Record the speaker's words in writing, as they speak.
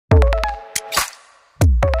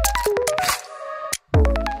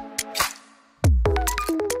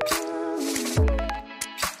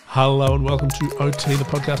Hello and welcome to OT, the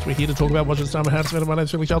podcast. We're here to talk about watches, time and how to spend it. My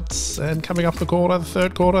name's Felix, and coming up the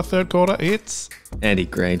third quarter, it's... Andy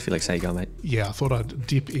Green. Felix, how you going, mate? Yeah, I thought I'd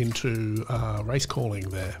dip into race calling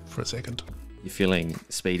there for a second. You're feeling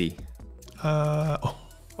speedy? I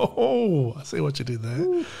see what you did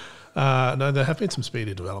there. No, there have been some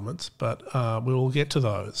speedy developments, but we will get to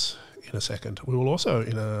those in a second. We will also,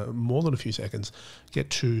 in more than a few seconds, get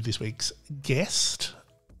to this week's guest.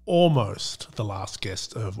 Almost the last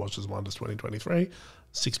guest of Watches and Wonders 2023,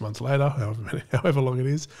 6 months later, however long it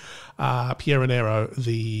is. Pierre,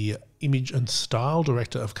 the image and style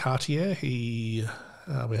director of Cartier. We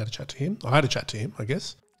had a chat to him. I had a chat to him, I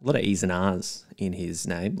guess. A lot of E's and R's in his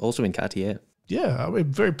name, also in Cartier. Yeah, I mean,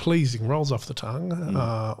 very pleasing, rolls off the tongue,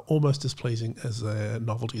 almost as pleasing as the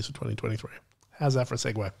novelties of 2023. How's that for a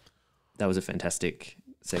segue? That was a fantastic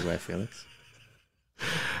segue, Felix.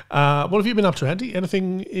 What have you been up to, Andy?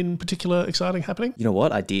 Anything in particular exciting happening? You know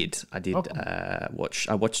what? I did.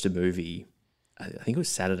 Watched a movie. I think it was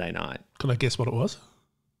Saturday night. Can I guess what it was?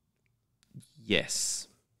 Yes.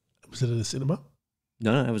 Was it at a cinema?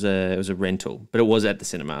 No, it was a rental, but it was at the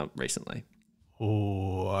cinema recently.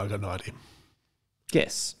 Oh, I got no idea.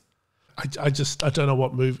 Guess. I don't know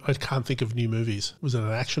what movie. I can't think of new movies. Was it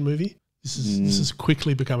an action movie? This is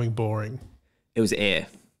quickly becoming boring. It was Air.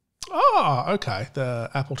 Oh, okay. The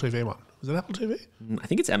Apple TV one. Was it Apple TV? I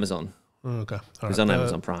think it's Amazon. Oh, okay. It was on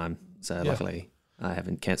Amazon Prime, so luckily I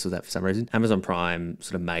haven't cancelled that for some reason. Amazon Prime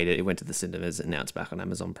sort of made it. It went to the cinemas and now it's back on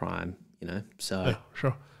Amazon Prime, so... Yeah,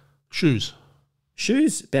 sure. Shoes,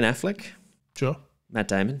 Ben Affleck. Sure. Matt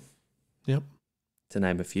Damon. Yep. To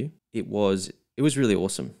name a few. It was really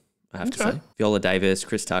awesome, I have to say. Viola Davis,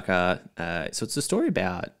 Chris Tucker. So it's a story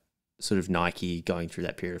about sort of Nike going through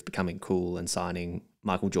that period of becoming cool and signing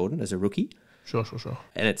Michael Jordan as a rookie. Sure.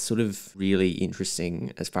 And it's sort of really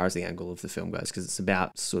interesting as far as the angle of the film goes because it's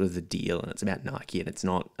about sort of the deal and it's about Nike and it's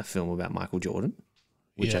not a film about Michael Jordan,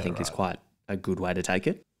 which I think is quite a good way to take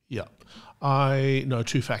it. Yeah. I know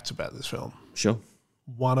 2 facts about this film. Sure.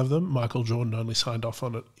 One of them, Michael Jordan only signed off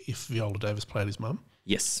on it if Viola Davis played his mum.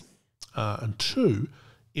 Yes. And 2,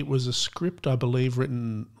 it was a script, I believe,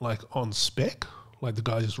 written like on spec. Like the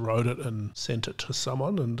guy just wrote it and sent it to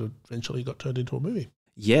someone and eventually got turned into a movie.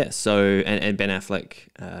 Yeah, so and Ben Affleck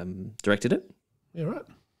directed it. Yeah, right.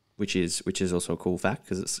 Which is also a cool fact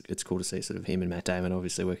because it's cool to see sort of him and Matt Damon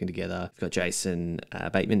obviously working together. We've got Jason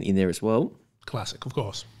Bateman in there as well. Classic, of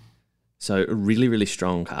course. So a really, really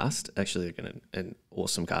strong cast. Actually, an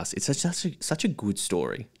awesome cast. It's such a good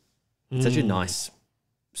story. It's such a nice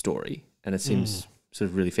story, and it seems sort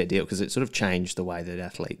of really fair deal because it sort of changed the way that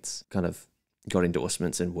athletes kind of got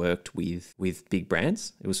endorsements and worked with big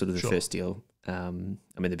brands. It was sort of the first deal. I mean,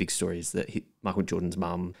 the big story is that Michael Jordan's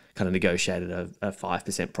mum kind of negotiated a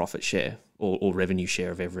 5% profit share or revenue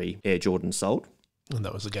share of every Air Jordan sold. And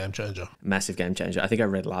that was a game changer. Massive game changer. I think I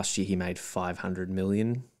read last year he made $500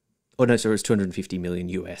 million. Oh, no, so it was $250 million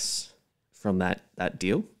US from that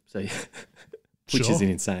deal. So, which is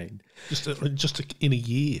insane. Just in a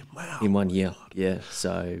year. Wow. In 1 year, yeah.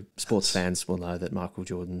 So sports fans will know that Michael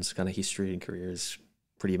Jordan's kind of history and career is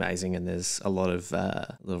pretty amazing, and there's a lot of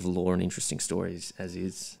lore and interesting stories as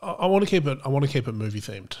is. I want to keep it movie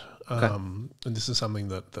themed, and this is something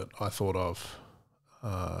that I thought of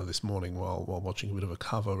this morning while watching a bit of a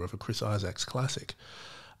cover of a Chris Isaacs classic.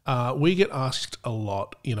 We get asked a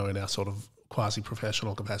lot, in our sort of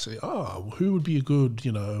quasi-professional capacity, who would be a good,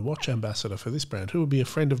 watch ambassador for this brand? Who would be a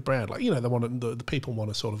friend of brand? Like, the people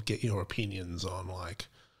want to sort of get your opinions on, like,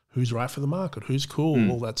 who's right for the market, who's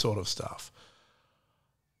cool, all that sort of stuff.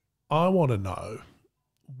 I want to know,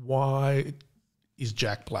 why is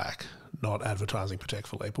Jack Black not advertising Patek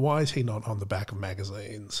Philippe? Why is he not on the back of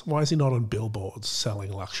magazines? Why is he not on billboards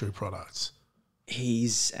selling luxury products?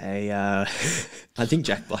 He's I think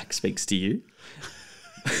Jack Black speaks to you.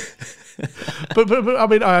 but I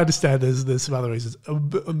mean, I understand there's some other reasons.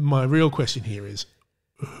 My real question here is,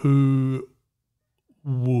 who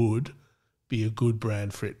would be a good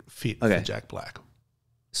brand fit for Jack Black?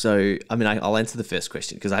 So, I mean, I'll answer the first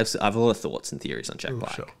question because I have a lot of thoughts and theories on Jack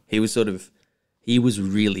Black. Sure. He was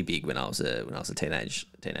really big when I was a teenage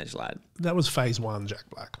lad. That was phase 1, Jack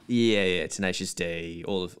Black. Yeah, Tenacious D,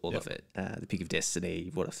 all of it. The Pick of Destiny,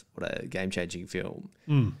 what a game changing film.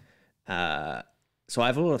 So I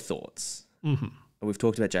have a lot of thoughts. Mm-hmm. We've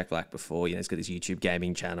talked about Jack Black before. He's got his YouTube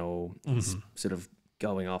gaming channel. He's sort of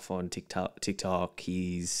going off on TikTok.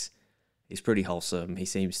 He's pretty wholesome. He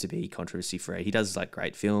seems to be controversy free. He does like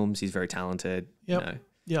great films. He's very talented. Yep.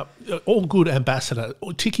 Yeah, all good ambassador,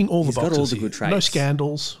 ticking all the boxes. He's got all the good traits. No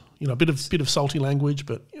scandals. A bit of salty language,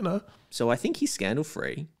 but So I think he's scandal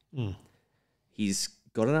free. He's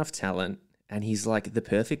got enough talent, and he's like the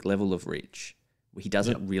perfect level of rich. He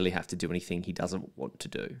doesn't really have to do anything he doesn't want to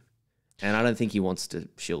do. And I don't think he wants to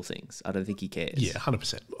shill things. I don't think he cares. Yeah,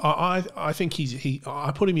 100%. I think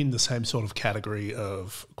I put him in the same sort of category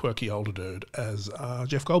of quirky older dude as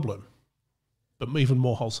Jeff Goldblum, but even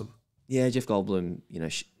more wholesome. Yeah, Jeff Goldblum,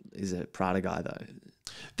 is a Prada guy though.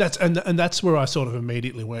 That's where I sort of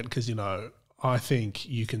immediately went because I think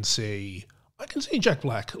I can see Jack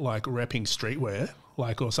Black like repping streetwear,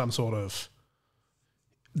 like, or some sort of.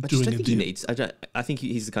 I just don't think he needs. I think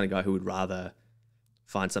he's the kind of guy who would rather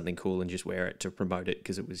find something cool and just wear it to promote it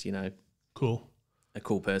because it was, cool, a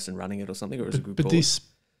cool person running it or something, or it was a good cause.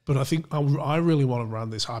 But I think I really want to run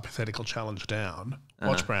this hypothetical challenge down.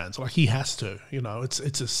 Watch brands, like he has to.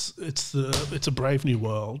 It's a brave new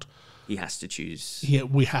world. He has to choose. Yeah,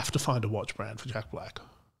 we have to find a watch brand for Jack Black.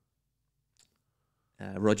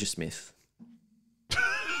 Roger Smith.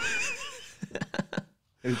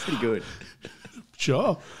 It was pretty good.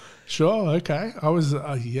 Sure, okay. I was,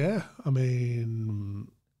 yeah. I mean,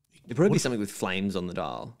 it'd probably be something with flames on the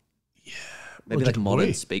dial. Yeah, maybe like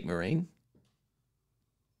modern Speak Marine.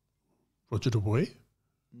 Roger Dubois?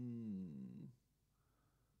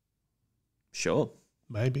 Sure.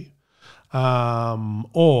 Maybe.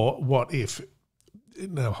 Or what if,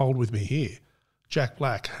 now hold with me here, Jack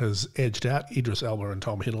Black has edged out Idris Elba and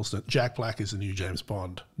Tom Hiddleston. Jack Black is the new James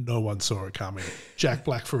Bond. No one saw it coming. Jack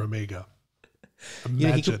Black for Amiga.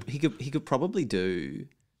 Imagine. He could probably do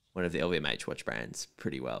one of the LVMH watch brands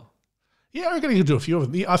pretty well. Yeah, I reckon he could do a few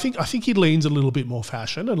of them. I think he leans a little bit more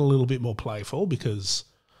fashion and a little bit more playful because,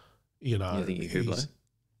 You think he could play?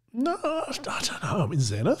 No, I don't know. I'm in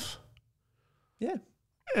Zenith. Yeah.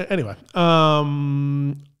 Anyway,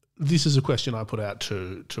 this is a question I put out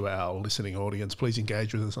to our listening audience. Please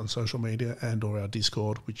engage with us on social media and or our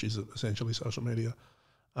Discord, which is essentially social media,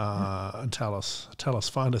 and tell us,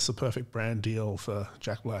 find us the perfect brand deal for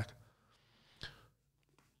Jack Black.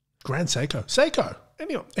 Grand Seiko.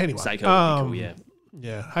 Anyway, Seiko would be cool, yeah.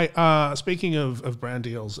 Yeah. Hey, speaking of brand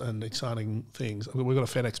deals and exciting things, we've got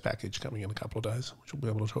a FedEx package coming in a couple of days, which we'll be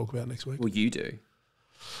able to talk about next week. Well, you do.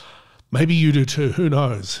 Maybe you do too. Who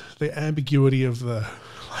knows? The ambiguity of the,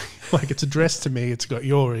 like it's addressed to me. It's got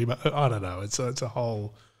your email. I don't know. It's a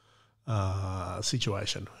whole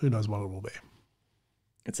situation. Who knows what it will be?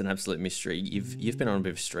 It's an absolute mystery. You've been on a bit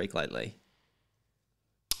of a streak lately.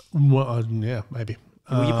 Well, yeah, maybe.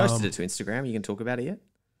 Well, you posted it to Instagram. You can talk about it yet?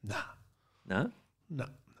 Nah. No. No.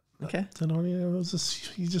 Okay. It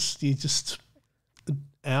was you just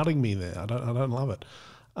outing me there. I don't love it.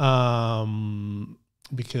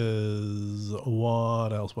 Because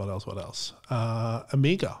what else?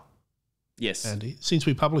 Amiga. Yes. Andy, since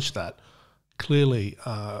we published that, clearly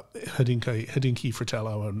Hodinkee,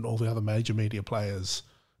 Fratello and all the other major media players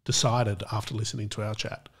decided after listening to our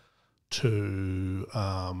chat to,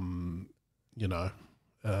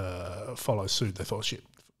 follow suit. They thought, shit,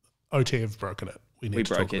 OT have broken it. We need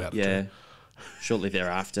to talk about it. Yeah. Shortly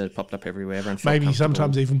thereafter, it popped up everywhere. Everyone felt maybe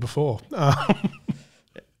sometimes even before.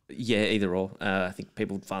 Yeah, either or. I think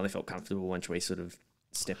people finally felt comfortable once we sort of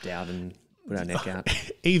stepped out and put our neck out.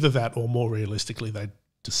 Either that or more realistically, they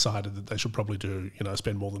decided that they should probably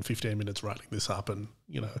spend more than 15 minutes writing this up and,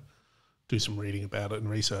 do some reading about it and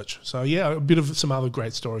research. So, yeah, a bit of some other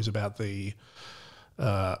great stories about the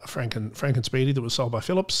Franken Speedy that was sold by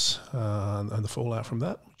Philips and the fallout from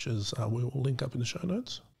that, which is we will link up in the show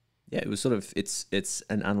notes. Yeah, it was sort of, it's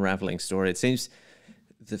an unraveling story. It seems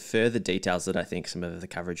the further details that I think some of the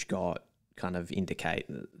coverage got kind of indicate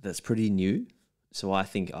that's pretty new. So I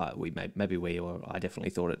think I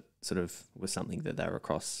definitely thought it sort of was something that they were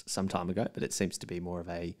across some time ago, but it seems to be more of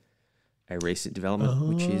a recent development,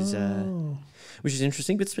 which is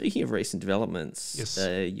interesting. But speaking of recent developments, yes.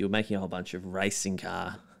 You're making a whole bunch of racing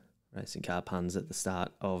car puns at the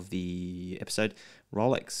start of the episode.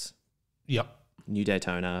 Rolex. Yep. New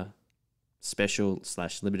Daytona,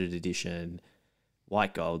 special/limited edition,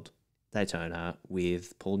 white gold Daytona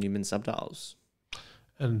with Paul Newman subdials.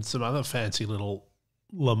 And some other fancy little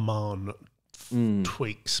Le Mans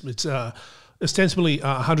tweaks. It's ostensibly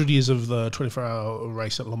 100 years of the 24-hour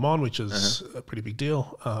race at Le Mans, which is a pretty big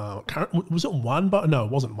deal. Was it won by? No,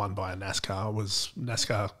 it wasn't won by a NASCAR.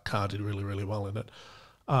 NASCAR car did really, really well in it.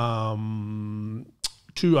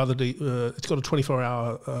 Two other, it's got a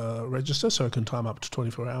 24-hour register, so it can time up to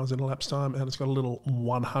 24 hours in elapsed time, and it's got a little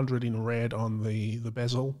 100 in red on the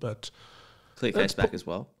bezel. But clear face back as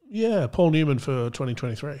well. Yeah, Paul Newman for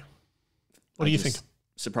 2023. What do you think?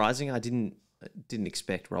 Surprising. I didn't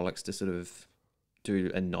expect Rolex to sort of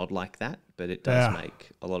do a nod like that, but it does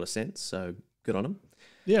make a lot of sense. So good on them.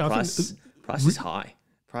 Yeah, price is high.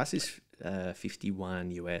 Price is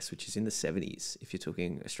 51 US, which is in the 70s if you're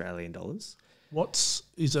talking Australian dollars.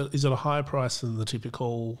 Is it a higher price than the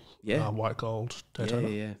typical white gold Daytona?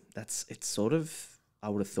 Yeah. It's sort of, I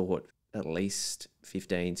would have thought at least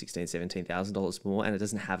 $15,000, $16,000, $17,000 more, and it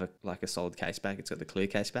doesn't have a solid case back. It's got the clear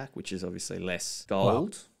case back, which is obviously less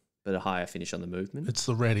gold, but a higher finish on the movement. It's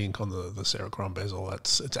the red ink on the Cerachron bezel.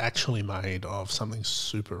 It's actually made of something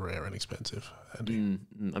super rare and expensive.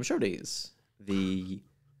 I'm sure it is.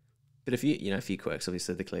 But a few quirks.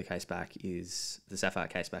 Obviously, the clear case back the sapphire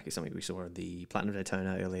case back is something we saw in the Platinum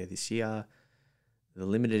Daytona earlier this year. The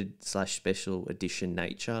limited/special edition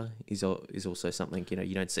nature is also something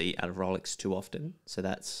you don't see out of Rolex too often. So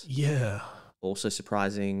that's also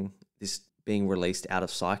surprising. This being released out of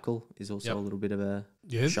cycle is also a little bit of a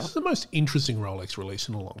shock. This is the most interesting Rolex release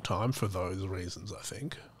in a long time for those reasons, I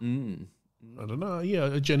think. I don't know. Yeah,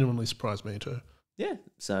 it genuinely surprised me too. Yeah,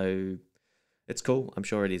 so it's cool. I'm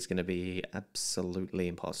sure it is going to be absolutely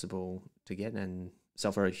impossible to get and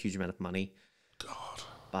sell for a huge amount of money. God.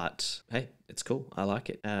 But hey, it's cool. I like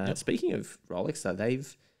it. Speaking of Rolex, though,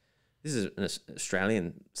 this is an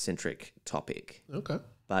Australian-centric topic. Okay.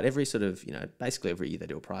 But every basically every year they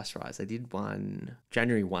do a price rise. They did one,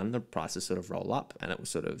 January 1, the prices sort of roll up, and it was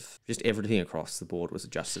sort of just everything across the board was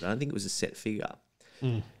adjusted. I don't think it was a set figure.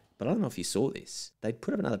 But I don't know if you saw this. They'd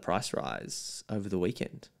put up another price rise over the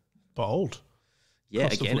weekend. Bold. Yeah,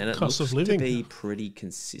 and it looks to be pretty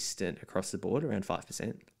consistent across the board, around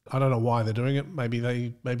 5%. I don't know why they're doing it.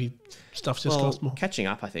 Maybe stuff just costs more. Catching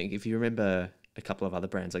up, I think. If you remember a couple of other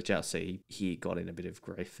brands like JLC, he got in a bit of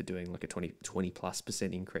grief for doing like a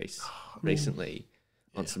 20+% increase recently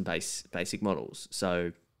on some basic models.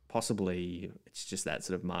 So possibly it's just that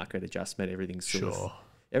sort of market adjustment. Everything's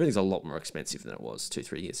a lot more expensive than it was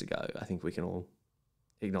 2-3 years ago. I think we can all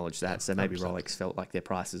acknowledge that. So maybe 100%. Rolex felt like their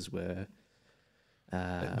prices were...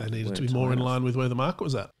 they needed to be more in line with where the market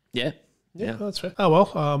was at. Yeah, that's fair. Oh well,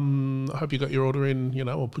 I hope you got your order in,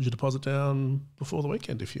 or put your deposit down before the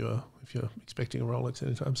weekend if you're expecting a Rolex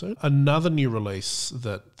anytime soon. Another new release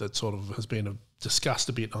that sort of has been discussed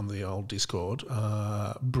a bit on the old Discord,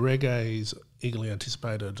 Breguet's eagerly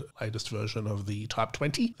anticipated latest version of the Type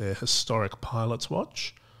 20, their historic pilot's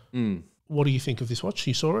watch. What do you think of this watch?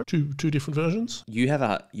 You saw it, two different versions. You have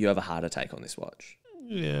a harder take on this watch.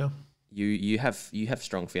 Yeah. You have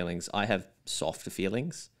strong feelings. I have softer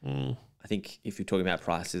feelings. I think if you're talking about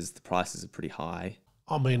prices, the prices are pretty high.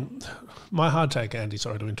 I mean, my hard take, Andy,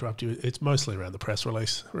 sorry to interrupt you, it's mostly around the press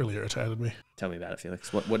release. It really irritated me. Tell me about it,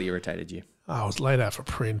 Felix. What irritated you? I was laid out for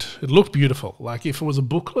print. It looked beautiful. Like if it was a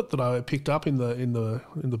booklet that I picked up in the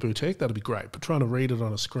boutique, that'd be great. But trying to read it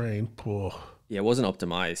on a screen, poor. Yeah, it wasn't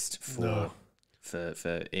optimized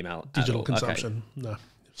for email digital consumption. Okay. No.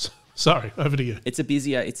 Sorry, over to you. It's a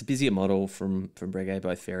busier model from Breguet,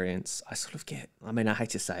 both variants. I sort of get, I hate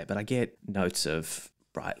to say it, but I get notes of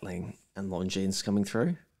Breitling and Longines coming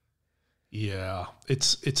through. Yeah,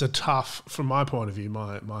 it's a tough, from my point of view,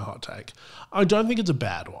 my hot take. I don't think it's a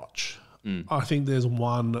bad watch. I think there's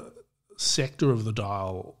one sector of the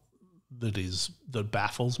dial that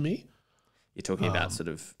baffles me. You're talking about sort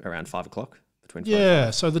of around 5 o'clock?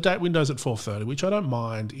 So the date window's at 4:30, which I don't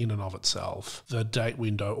mind in and of itself. The date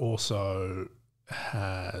window also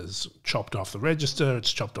has chopped off the register.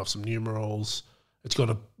 It's chopped off some numerals. It's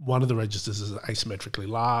got one of the registers is asymmetrically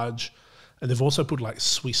large. And they've also put like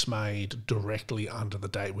Swiss made directly under the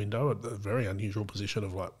date window at a very unusual position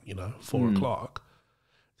of 4 o'clock.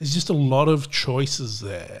 There's just a lot of choices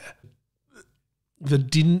there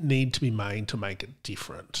that didn't need to be made to make it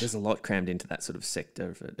different. There's a lot crammed into that sort of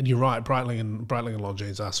sector of it. And you're right, Breitling and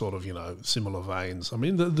Longines are sort of, similar veins. I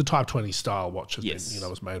mean, the Type 20 style watch has been,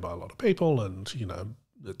 was made by a lot of people and,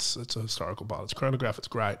 it's a historical pilot's chronograph. It's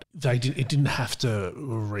great. It didn't have to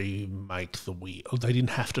remake the wheel. They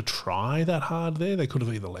didn't have to try that hard there. They could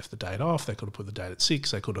have either left the date off. They could have put the date at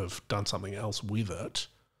 6. They could have done something else with it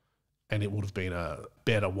and it would have been a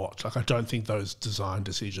better watch. Like, I don't think those design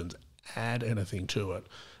decisions add anything to it,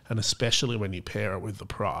 and especially when you pair it with the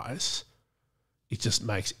price, it just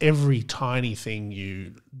makes every tiny thing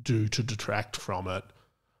you do to detract from it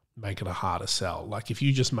make it a harder sell. Like if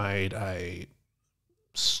you just made a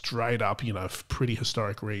straight up, pretty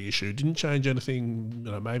historic reissue, didn't change anything,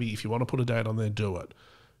 maybe if you want to put a date on there, do it.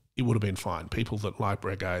 It would have been fine. People that like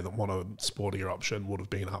Breguet that want a sportier option would have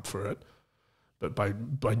been up for it. But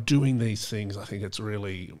by doing these things, I think it's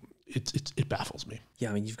really... It baffles me.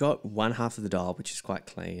 Yeah, I mean, you've got one half of the dial, which is quite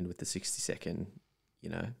clean with the 60-second,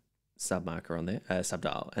 sub marker on there, sub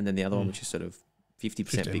dial. And then the other one, which is sort of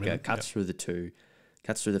 50% bigger, cuts through the 2,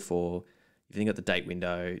 cuts through the 4. You've then got the date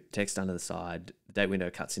window, text under the side. The date window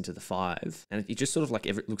cuts into the 5, and it just sort of like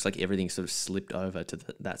looks like everything sort of slipped over to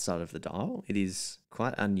that side of the dial. It is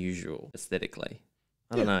quite unusual aesthetically.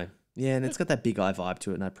 I don't know. Yeah, and it's got that big eye vibe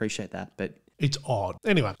to it, and I appreciate that. But it's odd.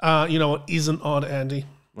 Anyway, you know what isn't odd, Andy?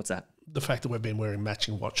 What's that? The fact that we've been wearing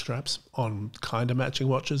matching watch straps on kind of matching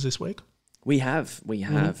watches this week. We have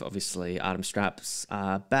obviously Artem straps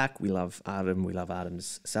are back. We love Artem. We love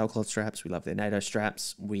Artem's sailcloth straps. We love their NATO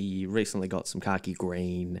straps. We recently got some khaki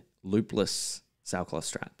green loopless sailcloth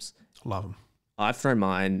straps. Love them. I've thrown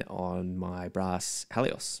mine on my brass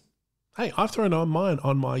Helios. Hey, I've thrown on mine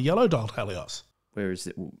on my yellow dialed Helios.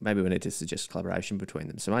 Whereas maybe we need to suggest collaboration between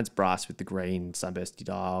them. So mine's brass with the green sunbursty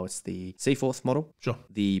dial. It's the Seaforth model. Sure.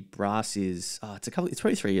 The brass is it's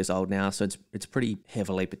probably 3 years old now, so it's pretty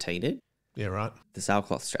heavily patined. Yeah, right. The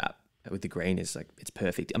sailcloth strap with the green is like, it's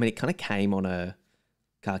perfect. I mean, it kind of came on a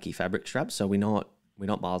khaki fabric strap, so we're not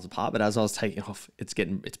miles apart. But as I was taking it off, it's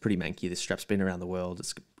pretty manky. This strap's been around the world.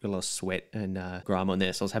 It's got a lot of sweat and grime on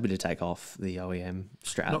there, so I was happy to take off the OEM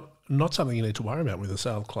strap. Not something you need to worry about with a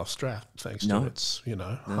sailcloth strap, thanks to its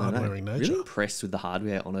hard-wearing nature. Really impressed with the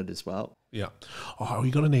hardware on it as well. Yeah. Oh,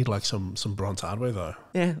 you're going to need like some bronze hardware though.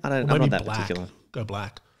 Yeah, I'm not that black. particular. Go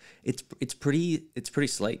black. It's pretty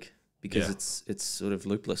sleek. Because it's sort of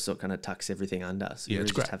loopless, so it kind of tucks everything under. So you really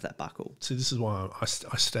just have that buckle. See, this is why I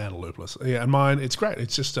stand a loopless. Yeah, and mine, it's great.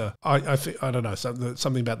 It's just I think, I don't know,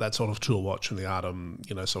 something about that sort of tool watch and the Artem,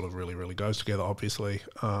 sort of really, really goes together, obviously.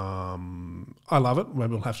 I love it.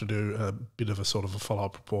 Maybe we'll have to do a bit of a sort of a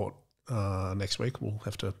follow-up report next week. We'll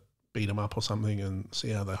have to beat them up or something and see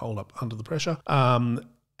how they hold up under the pressure.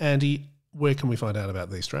 Andy, where can we find out about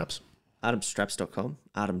these straps? ArtemStraps.com,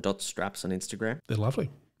 Artem.straps on Instagram. They're lovely.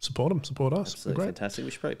 Support them, support us. Absolutely fantastic. We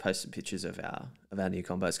should probably post some pictures of our new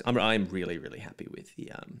combos. I'm really, really happy with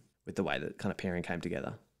the way that kind of pairing came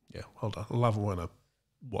together. Yeah, well done. I love it when a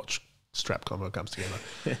watch strap combo comes together.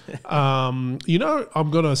 I'm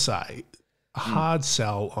going to say a hard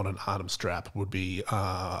sell on an Artem strap would be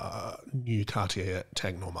new Cartier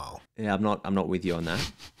Tank Normale. Yeah, I'm not with you on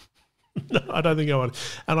that. No, I don't think I would.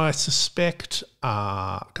 And I suspect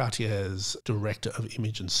Cartier's director of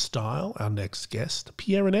image and style, our next guest,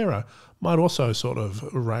 Pierre Rainero, might also sort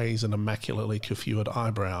of raise an immaculately coiffured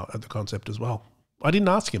eyebrow at the concept as well. I didn't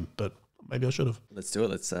ask him, but maybe I should have. Let's do it.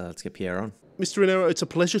 Let's get Pierre on. Mr. Rainero, it's a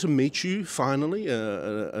pleasure to meet you finally.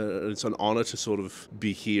 It's an honour to sort of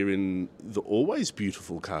be here in the always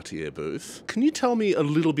beautiful Cartier booth. Can you tell me a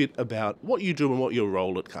little bit about what you do and what your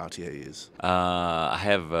role at Cartier is? I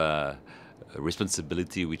have a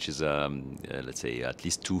responsibility which is, let's say, at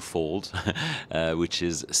least twofold, which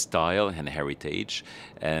is style and heritage.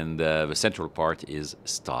 And the central part is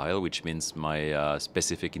style, which means my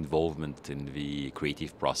specific involvement in the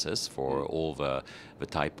creative process for all the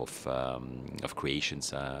type of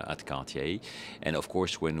creations at Cartier. And of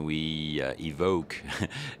course, when we evoke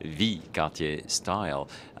the Cartier style,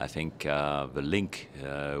 I think the link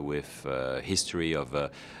with history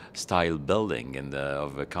of style building and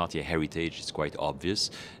of Cartier heritage is quite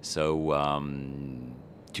obvious. So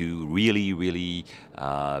to really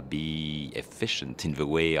be efficient in the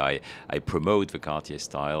way I promote the Cartier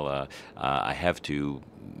style, I have to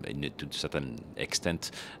a certain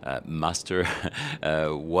extent master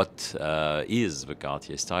what is the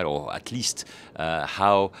Cartier style, or at least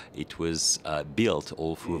how it was built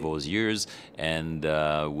all through those years, and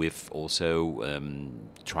with also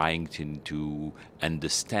trying to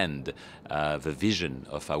understand the vision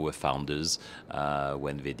of our founders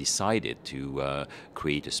when they decided to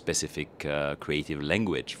create a specific creative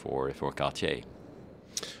language for Cartier.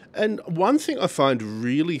 And one thing I find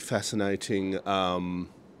really fascinating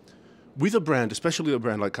with a brand, especially a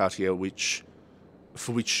brand like Cartier,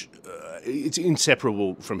 for which it's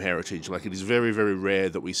inseparable from heritage. Like, it is very, very rare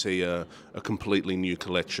that we see a completely new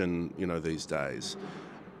collection, these days.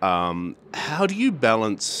 How do you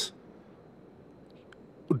balance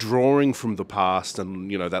drawing from the past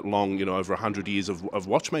and, that long, over 100 years of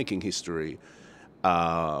watchmaking history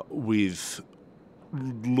with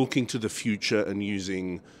looking to the future and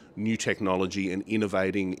using new technology and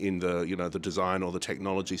innovating in the the design or the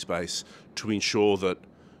technology space to ensure that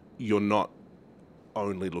you're not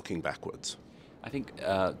only looking backwards? I think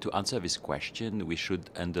to answer this question, we should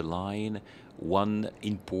underline one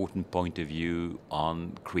important point of view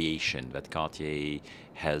on creation that Cartier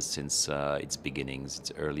has since its beginnings,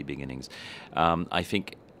 its early beginnings. I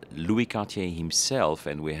think Louis Cartier himself,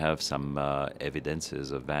 and we have some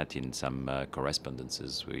evidences of that in some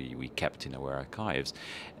correspondences we kept in our archives,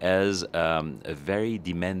 as a very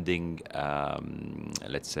demanding,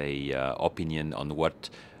 let's say, opinion on what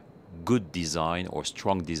good design or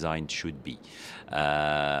strong design should be.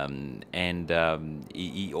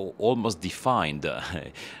 He almost defined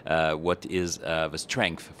what is the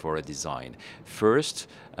strength for a design. First,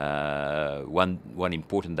 one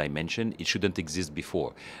important dimension: it shouldn't exist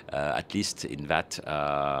before, at least in that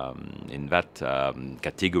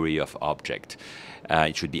category of object.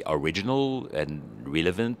 It should be original and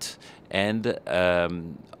relevant, and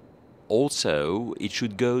also it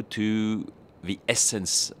should go to the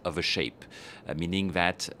essence of a shape, meaning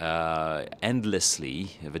that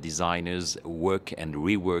endlessly the designers work and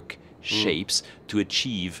rework shapes to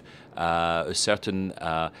achieve a certain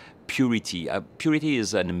purity. Purity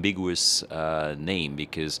is an ambiguous name,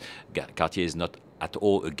 because Cartier is not at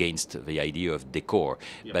all against the idea of decor,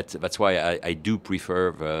 but that's why I do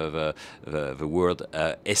prefer the word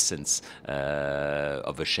essence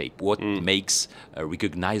of a shape. What makes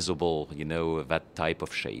recognizable, that type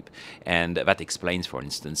of shape, and that explains, for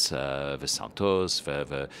instance, the Santos,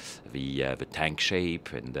 the tank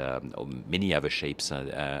shape, and many other shapes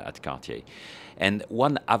at Cartier. And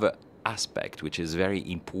one other aspect which is very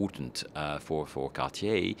important for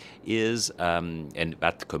Cartier is, and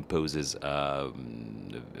that composes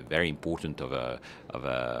very important of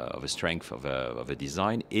a strength of a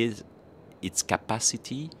design, is its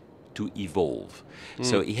capacity to evolve.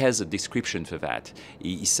 So he has a description for that.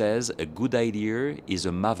 He says a good idea is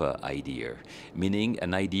a mother idea, meaning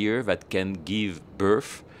an idea that can give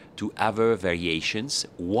birth to other variations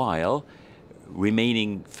while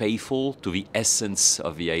remaining faithful to the essence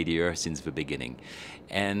of the idea since the beginning.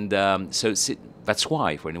 And so that's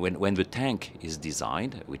why when the tank is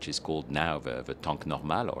designed, which is called now the Tank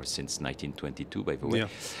Normale, or since 1922, by the way,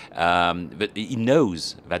 but he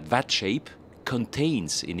knows that shape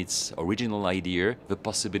contains in its original idea the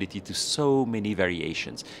possibility to so many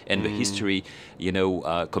variations, and the history,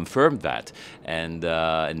 confirmed that, and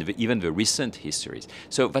even the recent histories.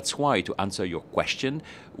 So that's why, to answer your question,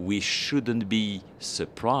 we shouldn't be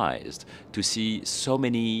surprised to see so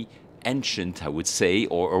many ancient, I would say,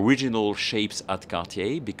 or original shapes at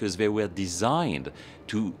Cartier, because they were designed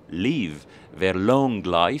to live their long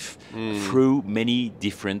life through many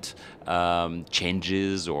different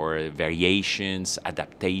changes or variations,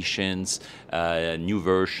 adaptations, new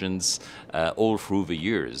versions, all through the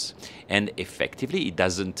years. And effectively, it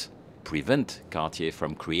doesn't prevent Cartier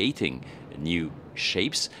from creating new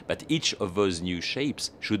shapes, but each of those new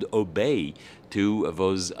shapes should obey to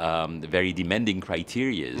those very demanding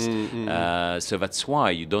criteria. So that's why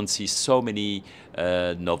you don't see so many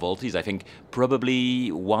novelties. I think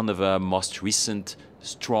probably one of the most recent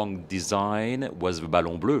strong design was the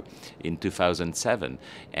Ballon Bleu in 2007,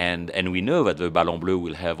 and we know that the Ballon Bleu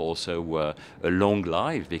will have also a long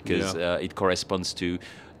life, because it corresponds to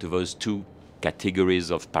those two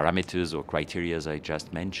categories of parameters or criteria I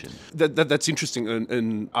just mentioned. That's interesting,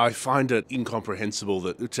 and I find it incomprehensible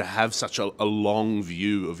that to have such a long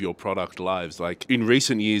view of your product lives. Like in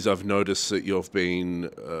recent years, I've noticed that you've been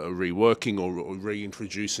reworking or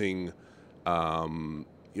reintroducing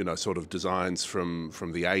sort of designs from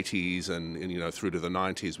the 80s and through to the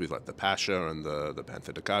 90s with like the Pasha and the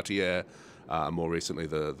Panther de Cartier, more recently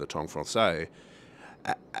the Tank Français.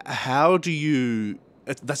 How do you...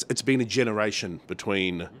 It's been a generation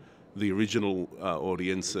between the original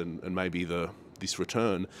audience and maybe this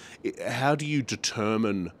return. How do you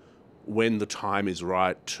determine when the time is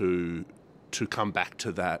right to come back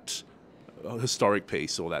to that historic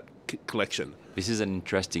piece or that collection? This is an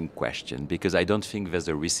interesting question, because I don't think there's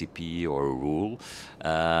a recipe or a rule.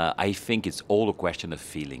 I think it's all a question of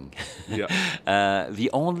feeling. The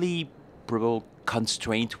only probable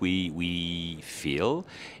constraint we feel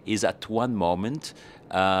is at one moment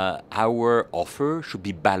our offer should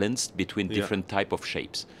be balanced between different type of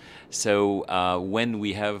shapes. So when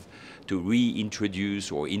we have to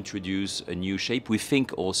reintroduce or introduce a new shape, we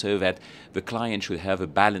think also that the client should have a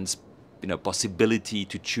balanced possibility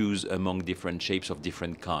to choose among different shapes of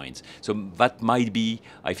different kinds. So that might be,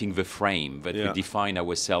 I think, the frame that we define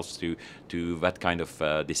ourselves to that kind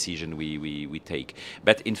of decision we take.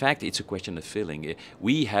 But in fact, it's a question of feeling.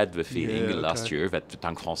 We had the feeling last year that the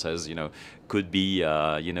Tank Française, could be,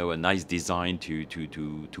 a nice design to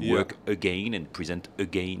work again and present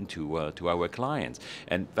again to our clients.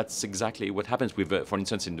 And that's exactly what happens with, for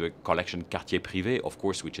instance, in the collection Cartier Privé, of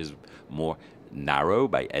course, which is more narrow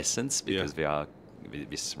by essence, because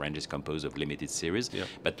this range is composed of limited series.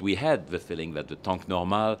 But we had the feeling that the Tank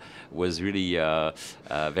Normale was really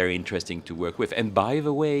very interesting to work with. And by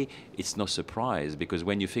the way, it's no surprise, because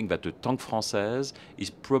when you think that the Tank Française is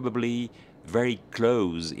probably very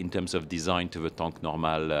close in terms of design to the Tank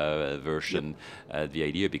Normale version, the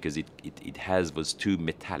idea, because it has those two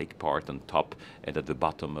metallic part on top and at the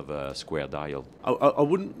bottom of a square dial. I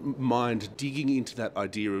wouldn't mind digging into that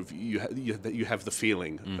idea of that you have the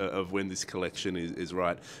feeling of when this collection is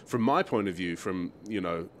right. From my point of view, from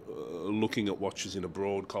looking at watches in a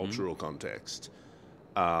broad cultural context,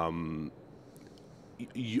 I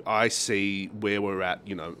see where we're at.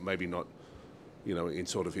 Maybe not, in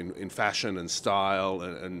sort of in fashion and style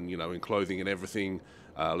and in clothing and everything.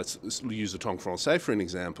 Let's use the Tank Français for an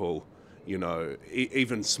example.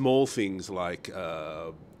 Even small things like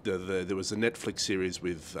there was a Netflix series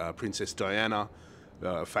with Princess Diana,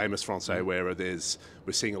 a famous Français wearer.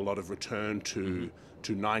 We're seeing a lot of return to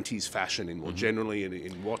 90s fashion in more generally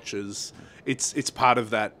in watches. It's part of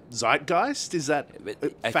that zeitgeist. Is that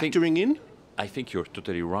factoring in? I think you're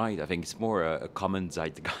totally right. I think it's more a common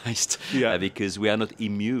zeitgeist because we are not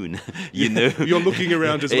immune. You're looking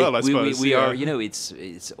around as well, I suppose. We are.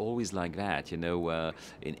 It's always like that.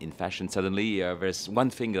 In fashion, suddenly there's one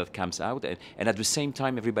thing that comes out, and at the same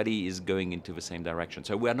time, everybody is going into the same direction.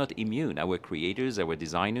 So we are not immune. Our creators, our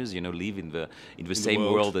designers, live in the same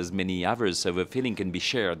world as many others. So the feeling can be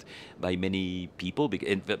shared by many people,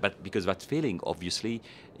 but because that feeling, obviously,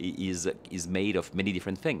 is made of many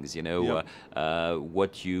different things.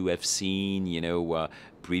 What you have seen,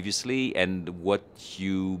 previously, and what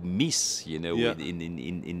you miss, in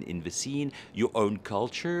the scene, your own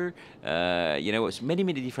culture,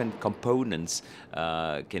 many different components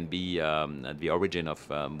can be at the origin of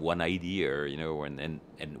one idea, and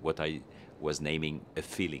what I was naming a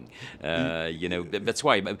feeling. That's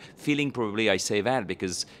why feeling, probably I say that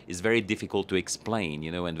because it's very difficult to explain,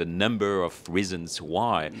 and the number of reasons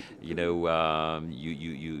why,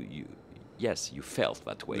 yes, you felt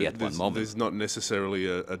that way at one moment. There's not necessarily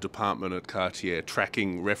a department at Cartier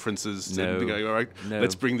tracking references to going, all right,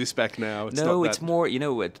 let's bring this back now. It's more,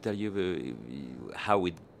 to tell you how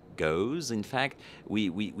it goes. In fact,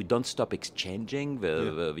 we don't stop exchanging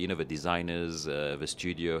the designers, the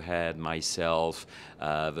studio head, myself,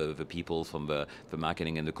 the people from the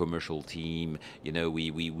marketing and the commercial team.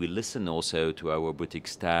 We listen also to our boutique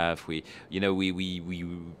staff.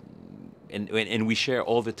 And we share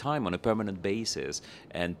all the time on a permanent basis,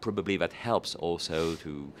 and probably that helps also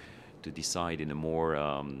to decide in a more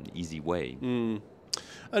easy way.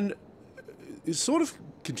 And sort of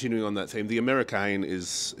continuing on that theme, the Americaine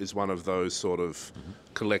is one of those sort of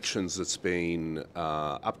collections that's been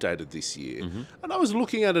updated this year. And I was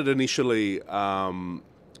looking at it initially, and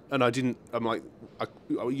I'm like,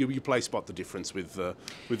 you play spot the difference with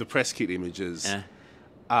the press kit images.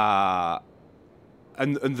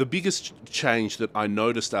 And the biggest change that I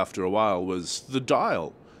noticed after a while was the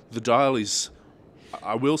dial. The dial is,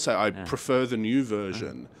 I will say, I prefer the new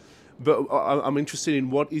version, but I'm interested in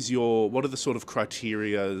what are the sort of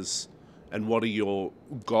criterias, and what are your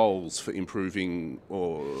goals for improving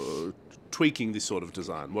or tweaking this sort of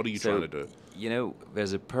design? What are you trying to do?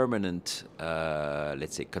 There's a permanent,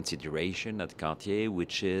 let's say, consideration at Cartier,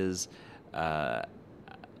 which is the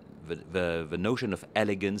notion of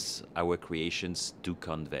elegance our creations do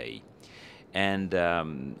convey. And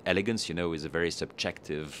elegance, is a very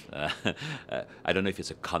subjective, I don't know if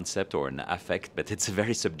it's a concept or an affect, but it's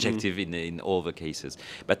very subjective in all the cases.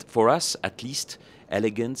 But for us, at least,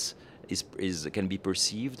 elegance can be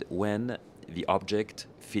perceived when the object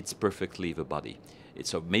fits perfectly the body.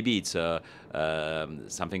 Maybe it's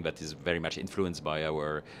something that is very much influenced by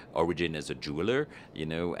our origin as a jeweler,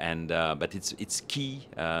 but it's key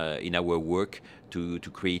in our work to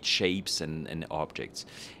create shapes and objects.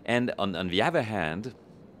 And on the other hand,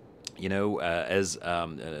 as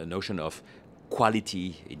a notion of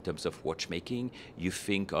quality in terms of watchmaking, you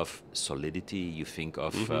think of solidity, you think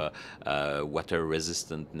of water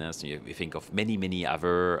resistantness, you think of many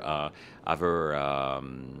other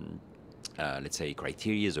let's say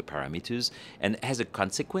criteria or parameters, and as a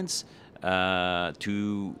consequence,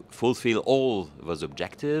 to fulfill all those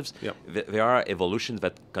objectives, there are evolutions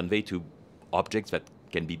that convey to objects that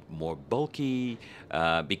can be more bulky.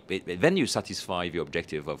 Then you satisfy the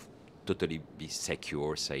objective of totally be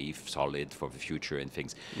secure, safe, solid for the future and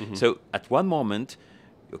things. So at one moment,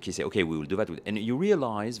 we will do that, and you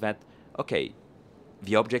realize that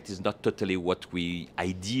the object is not totally what we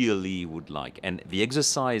ideally would like. And the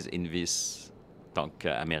exercise in this Tank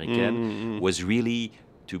Americaine was really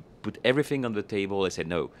to put everything on the table and say,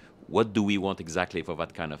 no, what do we want exactly for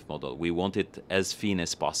that kind of model? We want it as thin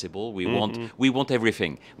as possible. We want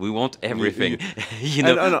everything. We want everything.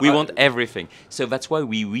 We want everything. So that's why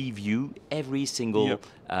we review every single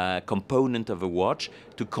component of a watch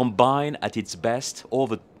to combine at its best all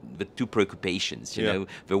the the two preoccupations, you know,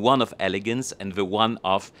 the one of elegance and the one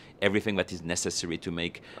of everything that is necessary to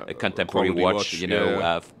make a contemporary watch, you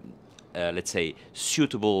know, let's say,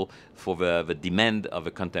 suitable for the demand of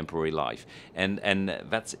a contemporary life. And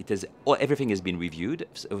that's, it is, everything has been reviewed.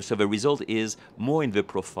 So the result is more in the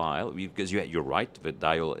profile, because you're right, the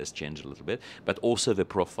dial has changed a little bit, but also the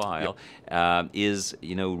profile is,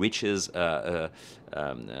 you know, reaches, let's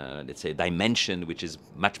say, dimension which is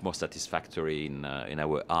much more satisfactory in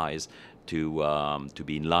our eyes to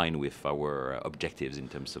be in line with our objectives in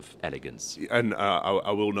terms of elegance. And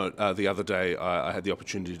I will note, the other day I had the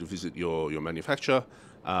opportunity to visit your manufacturer,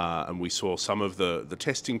 and we saw some of the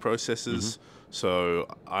testing processes. So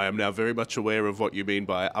I am now very much aware of what you mean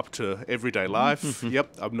by up to everyday life.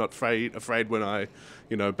 Yep, I'm not afraid when I,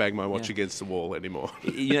 you know, bang my watch against the wall anymore.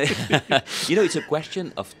 You know, it's a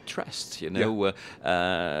question of trust. You know,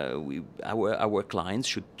 our clients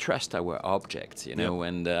should trust our objects, you know,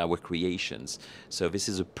 and our creations. So this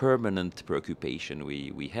is a permanent preoccupation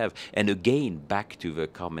we have. And again, back to the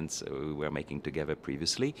comments we were making together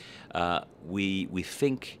previously, we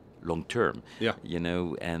think long term, you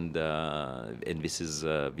know, and this is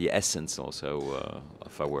the essence also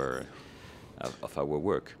of our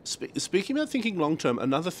work. Speaking about thinking long term,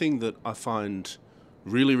 another thing that I find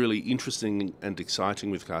really, really interesting and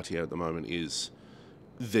exciting with Cartier at the moment is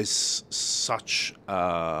there's such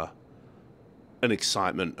an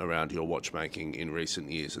excitement around your watchmaking in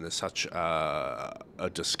recent years, and there's such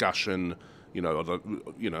a discussion. You know,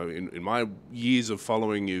 in my years of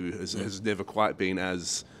following you, has never quite been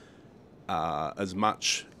as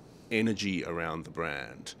much energy around the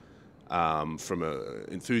brand from an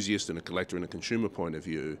enthusiast and a collector and a consumer point of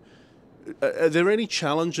view. Are there any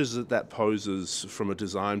challenges that poses from a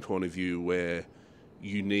design point of view where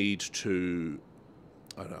you need to,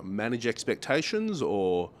 I don't know, manage expectations,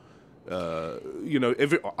 or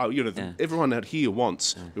everyone out here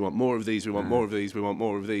wants, we want more of these, we want more of these, we want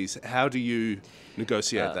more of these. How do you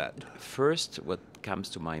negotiate that? First, what comes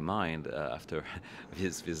to my mind after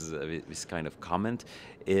this kind of comment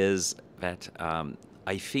is that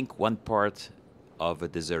I think one part of the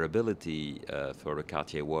desirability for a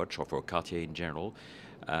Cartier watch, or for Cartier in general,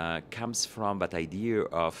 comes from that idea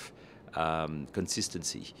of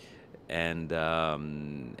consistency. And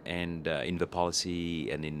in the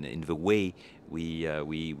policy and in the way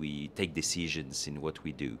we take decisions in what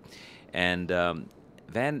we do, and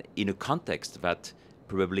then in a context that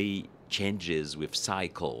probably changes with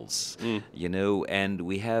cycles, you know, and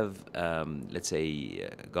we have let's say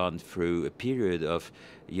gone through a period of,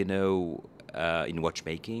 you know, in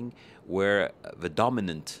watchmaking where the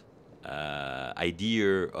dominant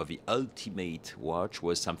idea of the ultimate watch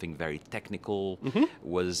was something very technical,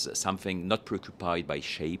 was something not preoccupied by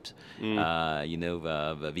shape. You know,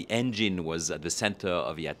 the engine was at the center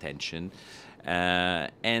of the attention.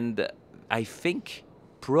 And I think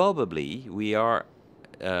probably we are,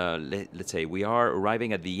 let's say, we are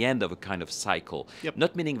arriving at the end of a kind of cycle.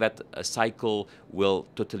 Not meaning that a cycle will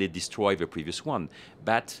totally destroy the previous one,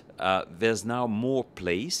 but there's now more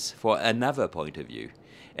place for another point of view.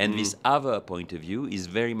 And this other point of view is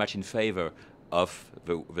very much in favor of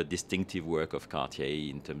the distinctive work of Cartier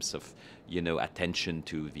in terms of, you know, attention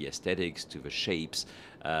to the aesthetics, to the shapes,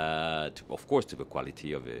 of course, to the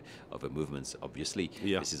quality of the movements, obviously.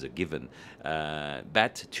 This is a given.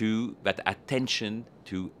 But to that attention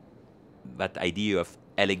to that idea of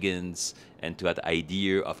elegance and to that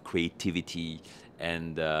idea of creativity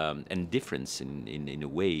and difference in a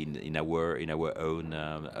way in our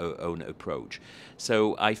own approach.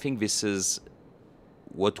 So I think this is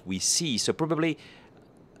what we see. So probably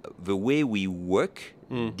the way we work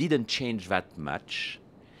didn't change that much,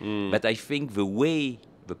 but I think the way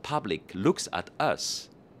the public looks at us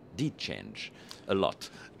did change a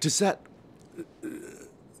lot. Does that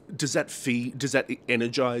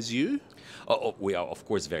energize you? We are, of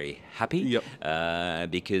course, very happy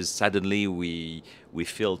because suddenly we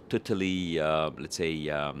feel totally, let's say,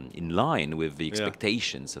 in line with the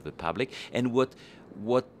expectations of the public. And what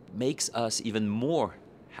makes us even more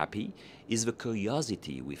happy is the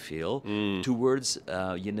curiosity we feel towards,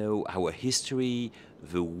 you know, our history,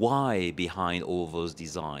 the why behind all those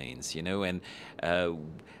designs, you know, and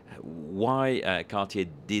why Cartier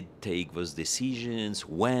did take those decisions,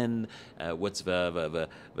 when, what's the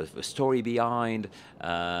story behind,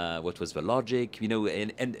 what was the logic, you know,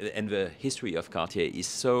 and the history of Cartier is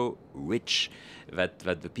so rich that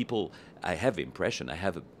the people, I have the impression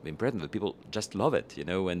that people just love it, you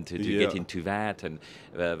know, and to get into that, and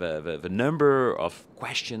the number of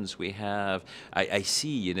questions we have. I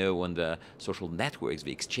see, on the social networks,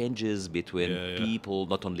 the exchanges between people,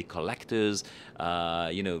 not only collectors,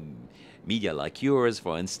 media like yours,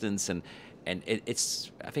 for instance, and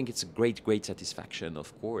I think it's a great satisfaction, of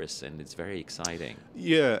course, and it's very exciting.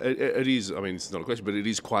 Yeah, it is. I mean, it's not a question, but it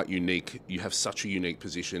is quite unique. You have such a unique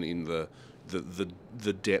position in the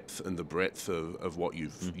depth and the breadth of what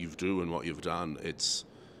you've do and what you've done. It's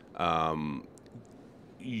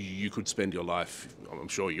you could spend your life. I'm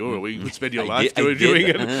sure you could spend your life doing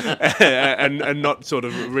it and not sort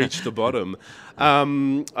of reach the bottom.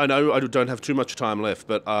 I know I don't have too much time left,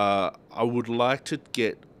 but I would like to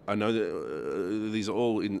get. I know that these are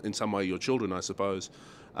all in some way your children, I suppose.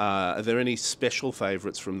 Are there any special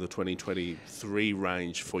favourites from the 2023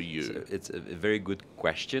 range for you? So it's a very good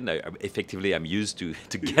question. Effectively, I'm used to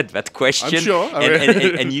get that question. I'm sure.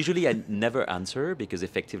 And usually I never answer because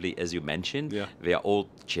effectively, as you mentioned, they are all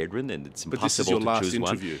children and it's impossible to choose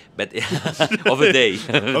interview. one. But of a day.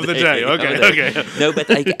 Of the day, okay. No, but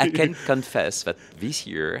I can confess that this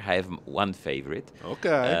year I have one favourite.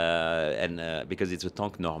 Okay. And because it's a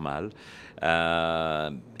Tank Normale.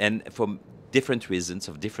 And for different reasons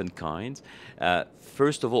of different kinds.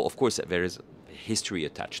 First of all, of course, there is history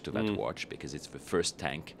attached to that watch because it's the first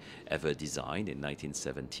tank ever designed in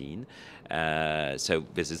 1917. So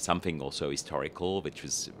this is something also historical, which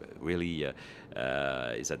was really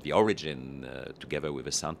is at the origin, together with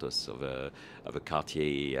the Santos, of a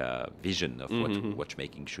Cartier vision of what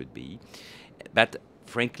watchmaking should be. But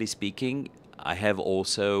frankly speaking, I have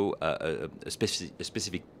also a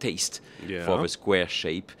specific taste for the square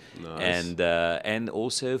shape, and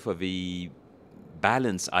also for the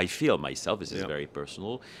balance I feel myself. This is very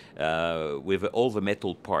personal with all the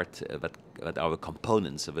metal part that are the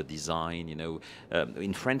components of a design.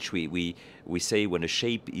 In French we say when a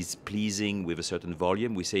shape is pleasing with a certain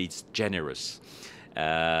volume, we say it's generous.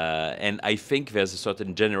 And I think there's a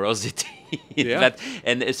certain generosity in that,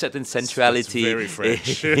 and a certain sensuality. That's very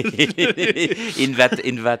French. in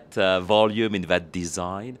that volume, in that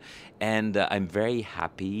design. And I'm very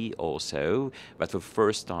happy also that for the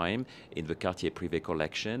first time in the Cartier Privé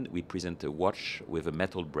collection, we present a watch with a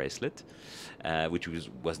metal bracelet, which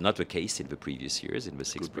was not the case in the previous years, in the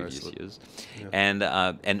six previous years.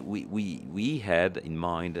 Yeah. And we had in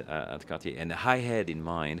mind at Cartier, and I had in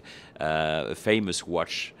mind a famous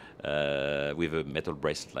watch with a metal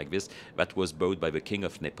bracelet like this that was bought by the King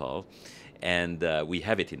of Nepal. And we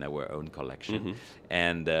have it in our own collection,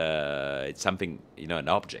 and it's something, an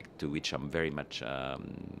object to which I'm very much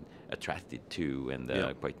attracted to,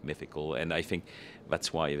 and quite mythical. And I think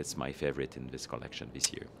that's why it's my favorite in this collection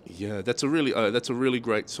this year. Yeah, that's a really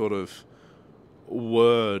great sort of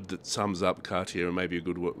word that sums up Cartier, and maybe a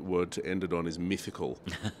good word to end it on is mythical.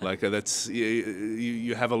 Like that's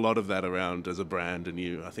you have a lot of that around as a brand,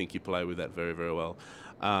 and I think you play with that very, very well.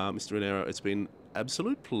 Mr. Rainero, it's been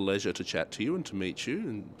absolute pleasure to chat to you and to meet you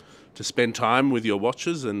and to spend time with your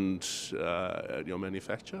watches and your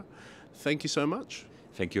manufacturer. Thank you so much.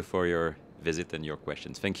 Thank you for your visit and your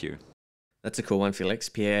questions. Thank you. That's a cool one, Felix.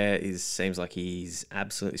 Pierre seems like he's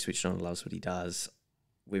absolutely switched on and loves what he does.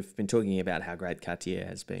 We've been talking about how great Cartier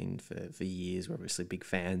has been for years. We're obviously big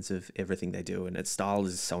fans of everything they do, and its style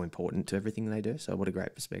is so important to everything they do. So what a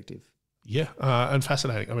great perspective. Yeah, and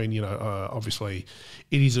fascinating. I mean, obviously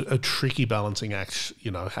it is a tricky balancing act,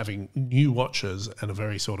 having new watches and a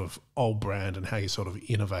very sort of old brand and how you sort of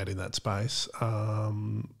innovate in that space.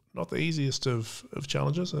 Not the easiest of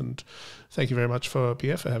challenges. And thank you very much for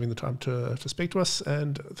Pierre for having the time to speak to us.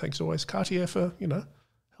 And thanks always, Cartier, for,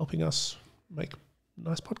 helping us make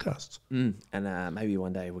nice podcasts. And maybe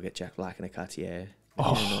one day we'll get Jack Black in a Cartier.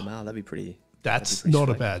 Normale. That'd be pretty. That's not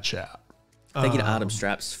a bad shout. Thank you to Artem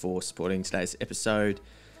Straps for supporting today's episode.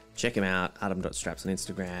 Check him out, artem.straps on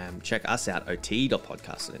Instagram. Check us out,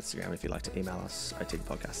 ot.podcast on Instagram if you'd like to email us,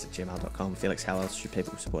 otpodcast@gmail.com. Felix, how else should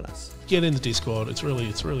people support us? Get in the Discord. It's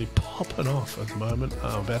really popping off at the moment.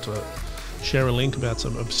 I'm about to share a link about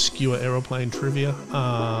some obscure aeroplane trivia.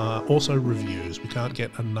 Also reviews. We can't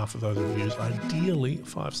get enough of those reviews. Ideally,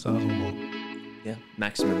 5 stars or more. Yeah,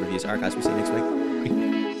 maximum reviews. All right, guys, we'll see you next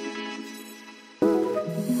week.